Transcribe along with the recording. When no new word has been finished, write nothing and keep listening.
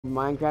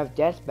Minecraft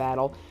Death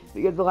Battle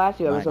because the last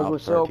two episodes were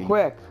so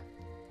quick.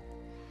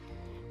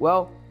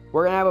 Well,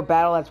 we're gonna have a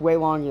battle that's way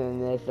longer than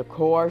this, of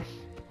course.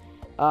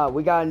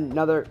 We got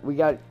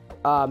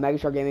Mega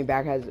Shark Gaming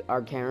back as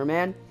our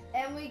cameraman.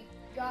 And we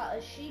got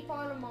a sheep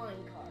on a minecart.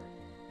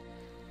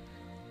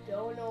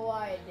 Don't know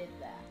why I did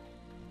that.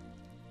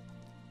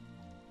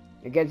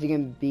 I guess you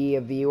can be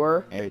a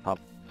viewer. 8 of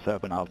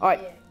 7 of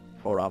Alright.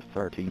 4 of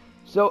 13.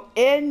 So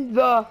in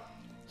the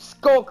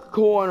skulk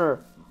corner,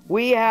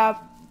 we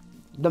have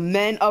the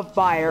Men of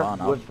Fire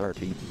 1 with of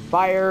 13.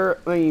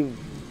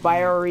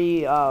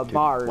 fiery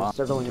bars 1,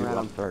 circling 2 around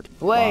of them. 13.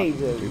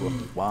 Blazes.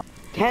 1,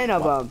 10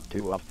 of them.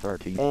 2 of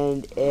 13.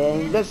 And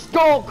in the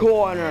skull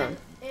corner.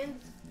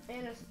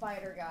 And a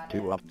spider got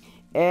 2 it. of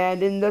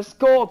And in the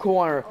skull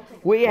corner,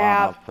 we 1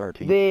 have of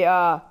 13.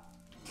 the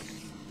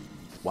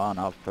 1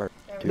 of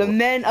 13. the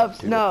Men of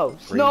Snow,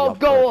 3 Snow of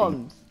 13,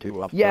 Golems.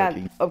 2 of Yeah,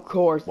 13. of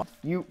course.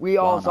 We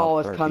all 1 saw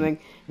of this 13. coming.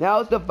 Now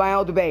it's the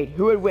final debate.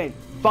 Who would win?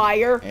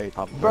 Fire 8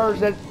 of 13.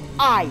 versus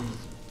ice.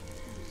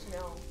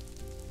 Snow.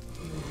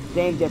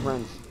 Same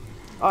difference.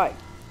 Alright.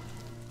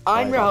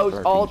 I'm 5 your of host,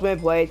 13. Ultimate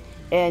Plays,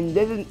 and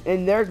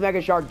there's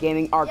Mega Shark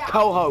Gaming, our Yeah,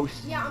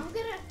 co-host. Yeah, I'm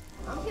gonna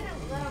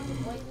let out the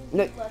blazes.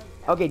 No,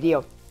 okay,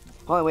 deal.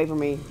 Hold on, wait for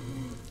me.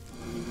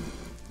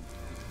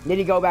 Then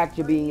you go back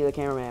to being the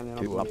cameraman.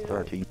 2 of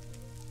 13.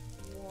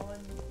 1.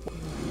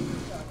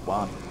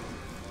 1.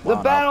 The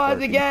 1 battle of has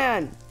 13.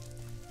 begun!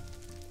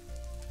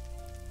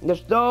 The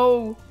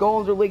snow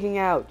golems are leaking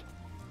out.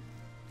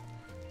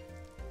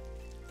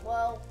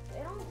 Well,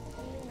 they don't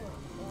seem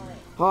like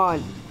Hold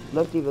on.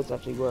 Let's see if this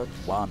actually works.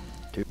 1,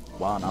 2,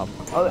 1 of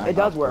Oh, 9 it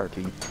does of work.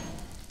 13.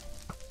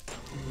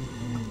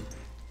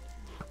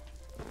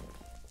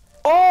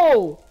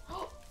 Oh!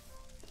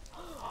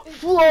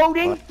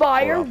 Floating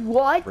fire? Four of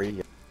What?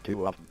 3,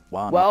 2 of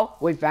 1. Well,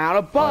 we found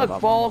a bug, 5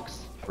 of folks.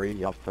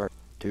 3 of 30,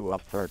 2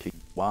 of 30,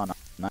 1 of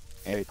 9,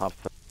 8 of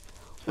 30.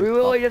 We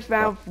really just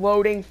found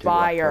floating 2 of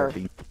fire.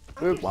 13,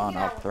 Oops. 1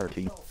 of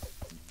 13.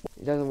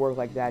 It doesn't work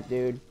like that,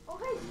 dude.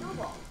 Okay,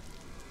 snowball.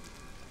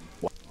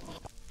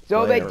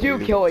 So they Player do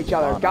lose, kill each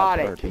other. 1 of Got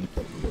it. 13,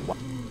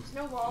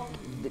 Snowball.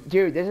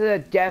 Dude, this is a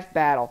death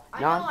battle.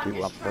 I know, Not I'm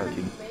 2 of just trying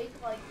to 13. make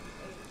like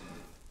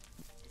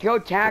go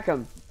attack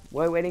him.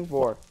 What are you waiting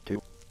for?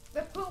 2,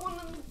 they put one in.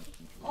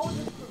 Oh,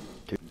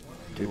 just put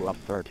 2 of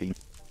 13,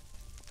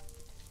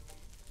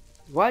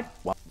 What?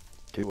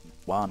 2,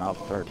 1 of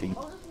 13,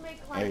 I'll just make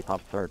like 8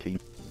 of 13,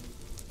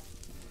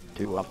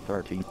 2 of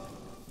 13,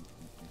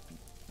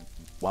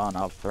 1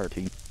 of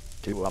 13,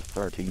 2 of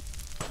 13.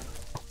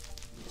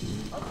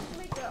 I'll just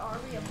make an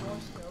army of more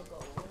snow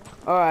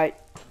golems. Alright.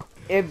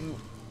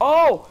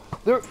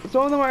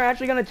 Some of them are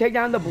actually gonna take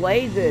down the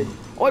blazes.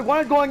 Oh, wait, one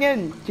is going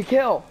in to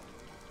kill.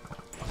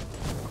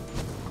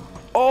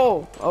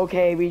 Oh,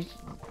 okay,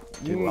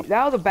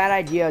 that was a bad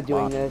idea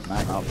doing 1, this.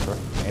 9 of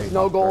 13, 8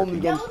 Snow of golem 13.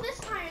 against. No, this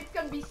time it's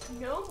gonna be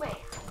snowman.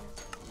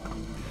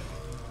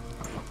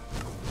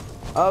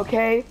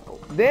 Okay,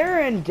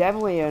 they're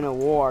definitely in a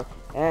war,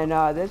 and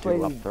this 2 way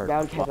of 13.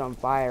 that'll catch on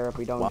fire if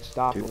we don't 1,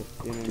 stop 2, this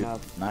soon 2,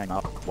 enough. 9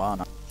 of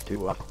 1,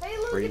 2 of Hey,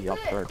 look 3 at of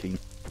this. 13,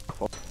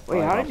 4,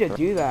 Wait, how did you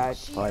do that?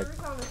 Shears Five.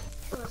 on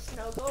a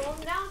snow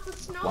golem. Now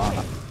it's a 1 snowman.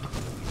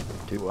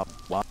 of 2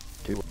 of 1,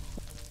 2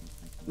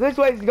 This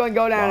way is going to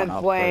go down 1 in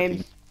of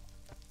flames.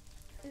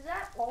 13. Is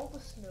that all the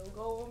snow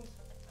golems?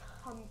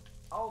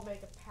 I'll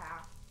make a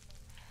path.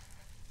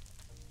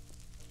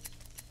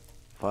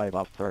 5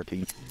 of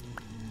 13,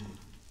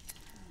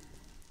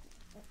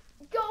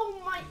 Go,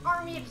 my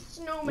army of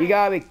snowmen. You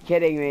gotta be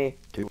kidding me.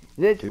 2,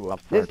 This 2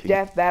 of this 13,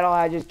 death battle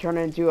has just turned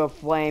into a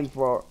flame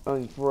 2 of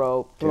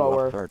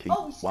thrower. 13,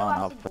 Oh, we still 1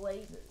 have of some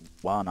blazes.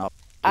 1 of 2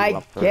 I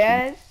of 13.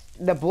 guess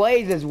the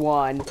blazes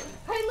won.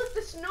 Hey, look,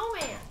 the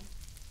snowman.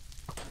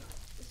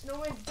 The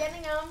snowman's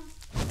getting him.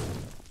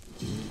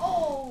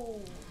 Oh.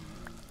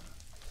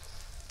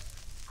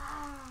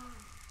 Ah.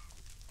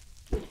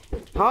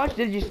 How much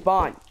did you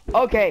spawn?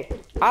 Okay,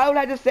 I would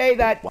have to say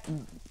that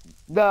 1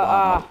 the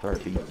of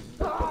 13,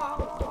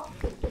 Ah.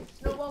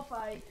 Snowball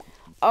fight.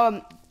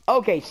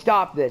 okay,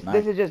 stop this.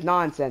 This Nine. is just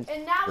nonsense.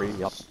 And now 3 it's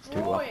of 2 of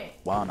destroying.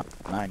 1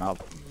 of 9 of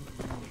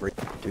 3,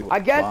 2 I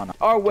guess 1 of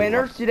our 2 of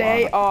winners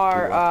today 1 of 2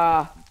 are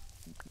of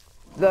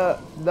the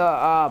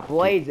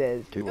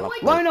blazes. 2 And of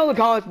wait, Let me know in the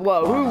comments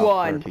below 1 who of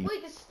won. 13,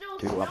 Wait, there's still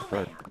 2 of snowman.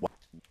 13,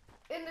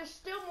 And there's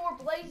still more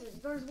blazes.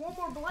 There's one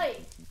more blaze.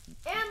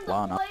 And the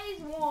 1 of blaze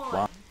won.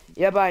 1,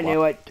 Yep, I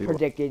knew it. 2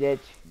 Predicted it.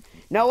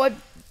 Now what?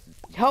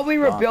 Help me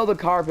 1 rebuild the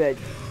carpet.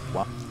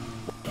 1,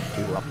 2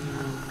 of I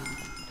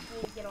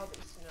need to get all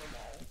these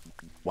snowballs.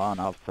 1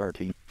 of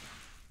 13,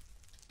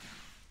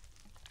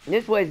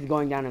 This place is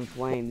going down in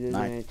flames, isn't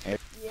 9, it? 8,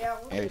 Yeah,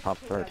 we'll 8 just of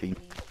take out 13,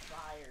 these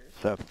fires.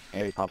 7,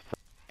 8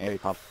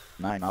 of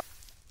 9 of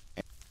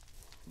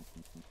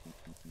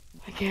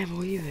I can't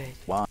believe it.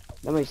 1,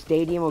 That my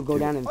stadium will go 2,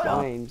 down in 1,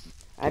 flames.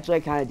 Actually,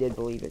 I kind of did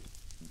believe it.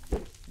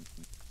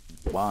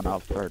 1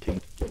 of 13,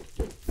 I'm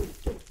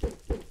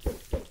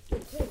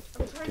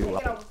trying to 2 get all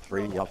of the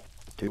 3 snowballs.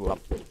 of 2 of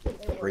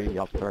They work. 3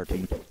 of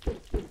 13,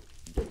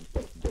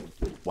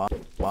 1,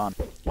 1,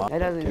 That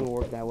doesn't even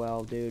work that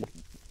well, dude.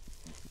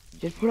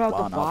 Just put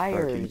out the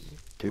fires.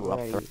 2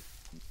 up,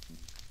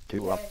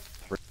 2 up,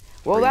 3.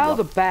 Well, that was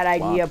a bad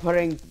One. idea,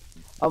 putting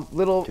a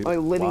little Two,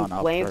 living one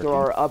up,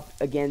 flamethrower up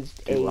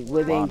against a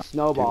living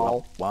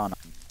snowball. 1,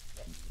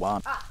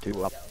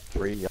 2 up,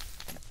 3 up.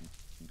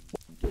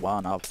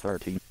 1 up,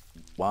 13.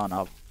 1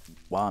 up,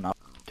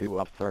 2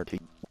 up, 13.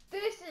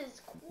 This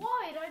is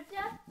quite a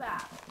death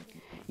battle.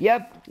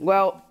 Yep,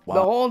 well, the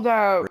whole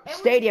entire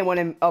stadium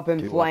went up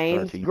in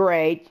flames.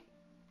 Great.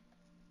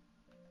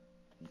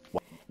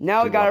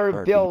 Now we gotta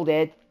rebuild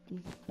it.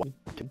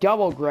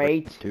 Double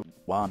great. 2,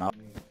 1 up.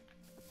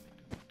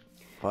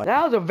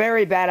 That was a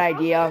very bad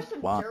idea.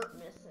 There's some dirt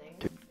missing.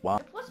 2,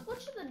 1.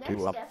 What should the next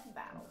 2 up. death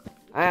battle?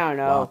 I don't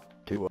know.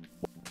 2 up.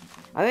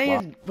 I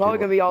think it's probably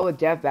gonna be all the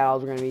death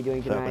battles we're gonna be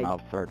doing 7 tonight.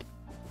 up, 30.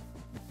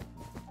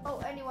 Oh,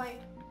 anyway.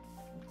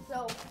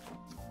 So.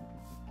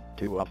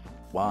 2 up,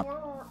 1, we're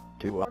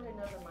 2 up. on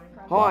another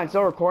Minecraft. Hold on, it's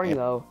still recording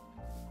though.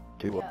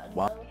 2 Yeah, up,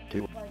 1,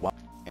 2 1.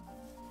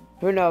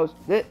 Who knows?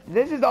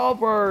 This is all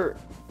for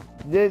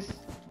this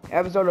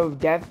episode of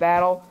Death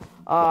Battle.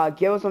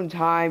 Give us some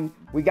time.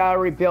 We gotta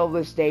rebuild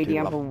the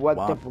stadium from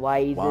what the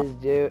blazes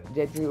did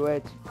to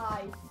it.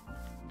 Hi.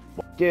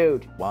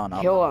 Dude,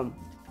 kill him.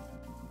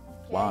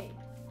 1,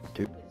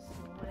 2,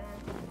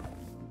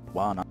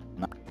 1 up,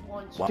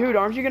 Dude,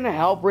 aren't you gonna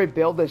help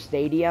rebuild the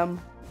stadium?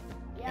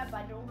 Yeah, but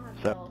I don't have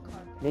So- yellow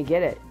card. Then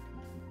get it.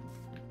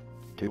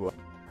 2 up.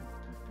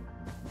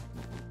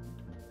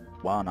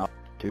 1 up,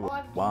 2 All I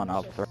up, have to 1 do is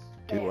up, just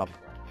 2 up,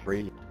 spam.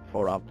 3,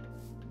 4 up,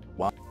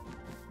 1,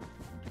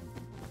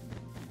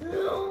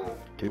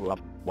 2 up,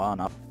 1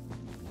 up,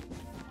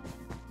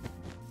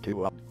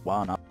 2 up,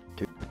 1 up,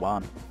 2,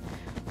 1.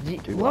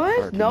 Let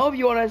us know if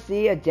you want to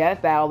see a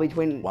death battle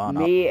between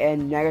me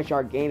and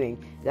Negashark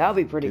Gaming. That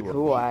would be pretty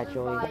cool,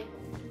 actually.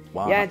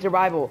 Yeah, and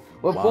survival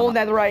with full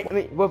netherite. I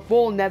mean, with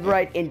full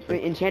netherite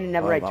enchanted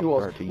netherite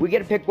tools. We get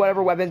to pick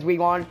whatever weapons we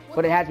want,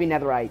 but it has to be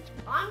netherite.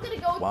 I'm gonna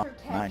go with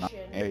 9 up,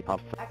 protection. 8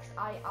 up,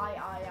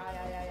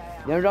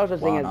 XIIIIIIII. There's no such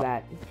thing 1 as up,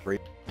 that. 3,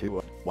 2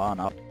 up, 1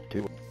 up,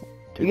 2.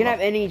 You can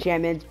have any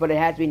enchantments, but it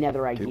has to be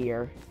netherite Two.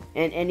 gear.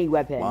 And any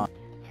weapon. One.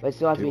 But it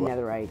still has to be Two.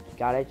 netherite.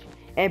 Got it?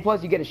 And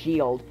plus you get a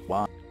shield.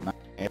 1, 9,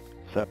 8,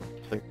 7,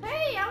 6,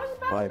 Hey, I was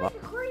about 5 to up,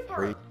 make a creeper.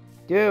 3,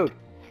 Dude,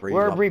 3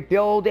 we're up,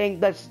 rebuilding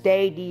the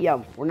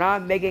stadium. We're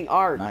not making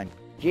art. 9,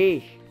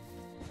 Jeez.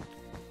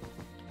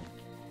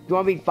 You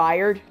want to be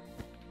fired?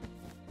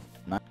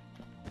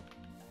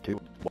 2,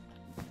 1,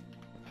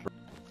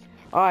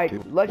 Alright,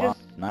 2, let's 1,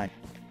 just... 9.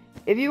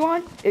 If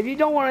you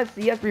don't want to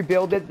see us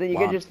rebuild this, then you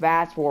can just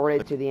fast forward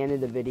it to the end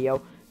of the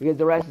video. Because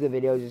the rest of the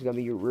video is just going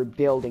to be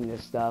rebuilding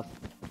this stuff.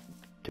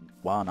 2,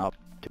 1 up,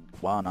 2,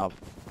 1 up,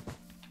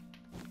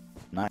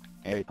 9,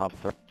 8 up,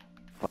 3,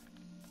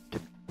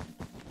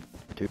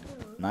 2,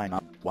 9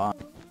 up, 1,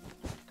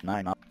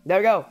 9 up, There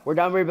we go. We're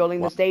done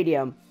rebuilding the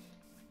stadium.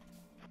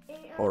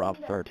 4 up,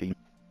 13.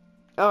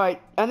 Alright,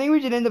 I think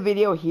we should end the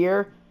video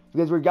here.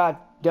 Because we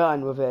got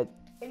done with it.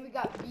 And we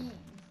got bees.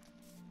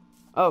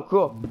 Oh,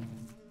 cool.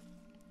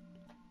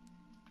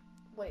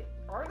 Wait,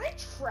 are they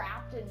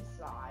trapped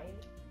inside?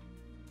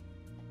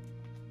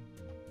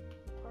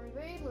 Are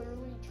they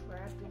literally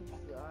trapped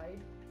inside?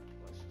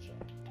 Let's check.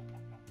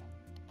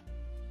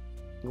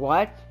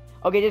 What?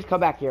 Okay, just come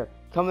back here.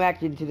 Come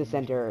back into the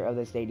center of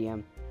the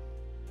stadium.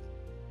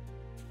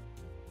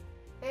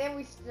 And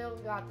we still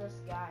got this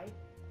guy.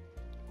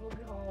 We'll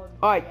call him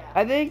Alright, Jeff.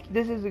 I think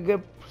this is a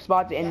good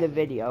spot to end the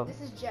video. This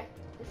is Jeff.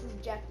 This is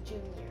Jeff Jr.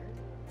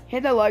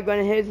 Hit that like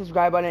button, hit the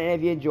subscribe button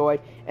if you enjoyed.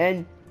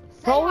 And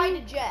Say hi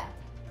to Jeff.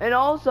 And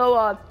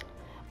also,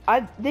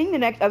 I think the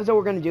next episode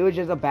we're gonna do is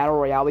just a battle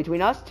royale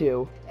between us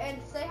two. And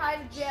say hi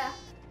to Jeff.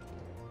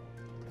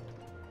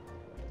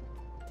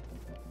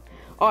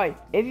 Alright,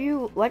 if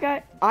you, like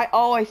I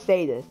always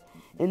say this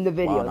in the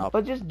videos, up,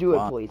 but just do it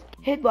one. please.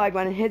 Hit the like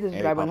button, hit the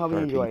subscribe button, up,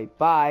 hope you 13. enjoy.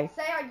 Bye.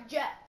 Say hi to Jeff.